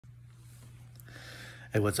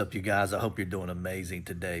Hey, what's up, you guys? I hope you're doing amazing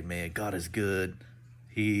today, man. God is good.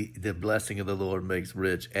 The blessing of the Lord makes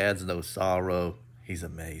rich, adds no sorrow. He's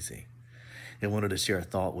amazing. I wanted to share a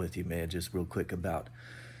thought with you, man, just real quick about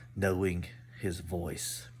knowing his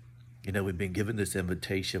voice. You know, we've been given this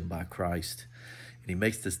invitation by Christ, and he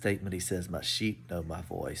makes the statement, he says, my sheep know my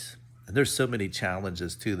voice. And there's so many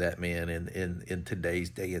challenges to that, man, in today's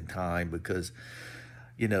day and time, because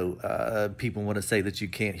people want to say that you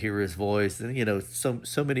can't hear his voice, and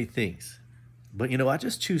so many things. But I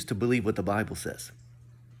just choose to believe what the Bible says.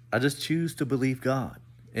 I just choose to believe God.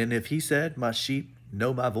 And if he said, my sheep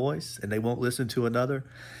know my voice and they won't listen to another,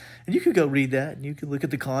 and you can go read that and you can look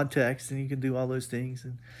at the context and you can do all those things,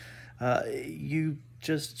 and you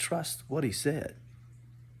just trust what he said.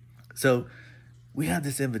 So we have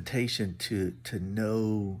this invitation to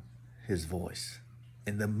know his voice.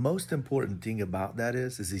 And the most important thing about that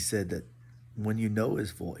is he said that when you know his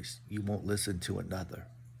voice, you won't listen to another.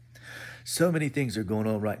 So many things are going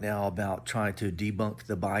on right now about trying to debunk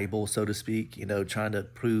the Bible, so to speak, trying to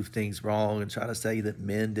prove things wrong and trying to say that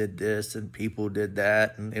men did this and people did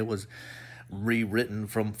that, and it was rewritten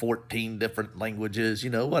from 14 different languages,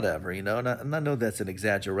 whatever, and I know that's an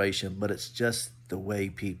exaggeration, but it's just the way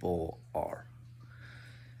people are.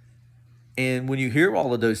 And when you hear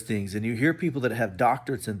all of those things, and you hear people that have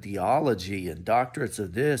doctorates in theology and doctorates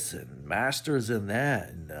of this and masters in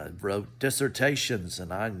that, and wrote dissertations,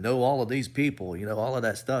 and I know all of these people, all of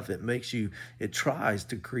that stuff, it tries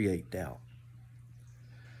to create doubt.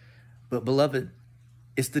 But beloved,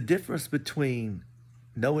 it's the difference between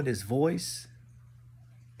knowing his voice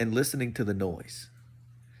and listening to the noise,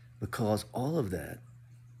 because all of that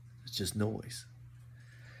is just noise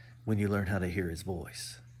when you learn how to hear his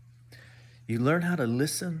voice. You learn how to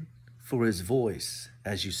listen for his voice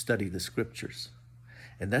as you study the scriptures.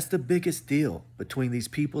 And that's the biggest deal between these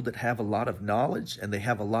people that have a lot of knowledge and they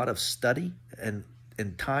have a lot of study and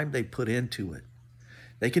time they put into it.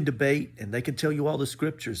 They can debate and they can tell you all the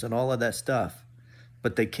scriptures and all of that stuff,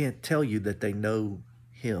 but they can't tell you that they know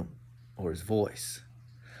him or his voice,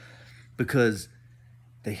 because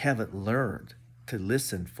they haven't learned to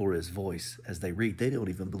listen for his voice as they read. They don't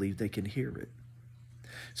even believe they can hear it.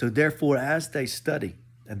 So therefore, as they study,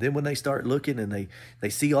 and then when they start looking and they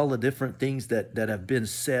see all the different things that have been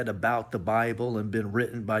said about the Bible and been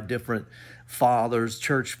written by different fathers,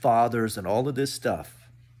 church fathers, and all of this stuff,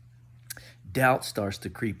 doubt starts to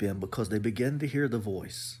creep in, because they begin to hear the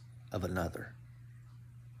voice of another.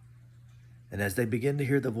 And as they begin to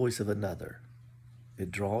hear the voice of another,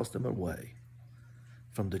 it draws them away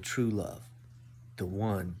from the true love, the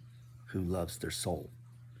one who loves their soul.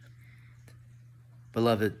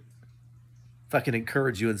 Beloved, if I can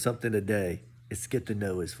encourage you in something today, it's get to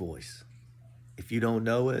know his voice. If you don't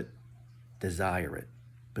know it, desire it,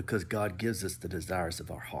 because God gives us the desires of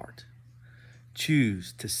our heart.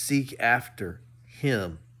 Choose to seek after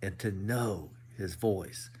him and to know his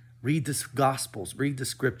voice. Read the Gospels, read the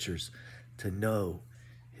scriptures to know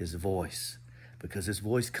his voice, because his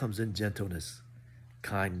voice comes in gentleness,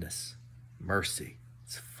 kindness, mercy.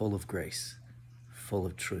 It's full of grace, full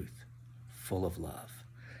of truth, full of love.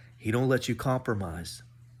 He don't let you compromise.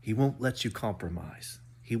 He won't let you compromise.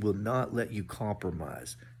 He will not let you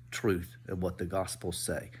compromise truth and what the Gospels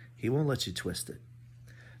say. He won't let you twist it.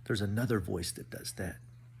 There's another voice that does that.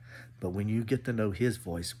 But when you get to know his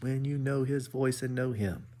voice, when you know his voice and know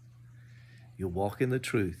him, you'll walk in the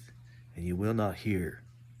truth and you will not hear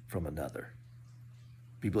from another.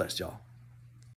 Be blessed, y'all.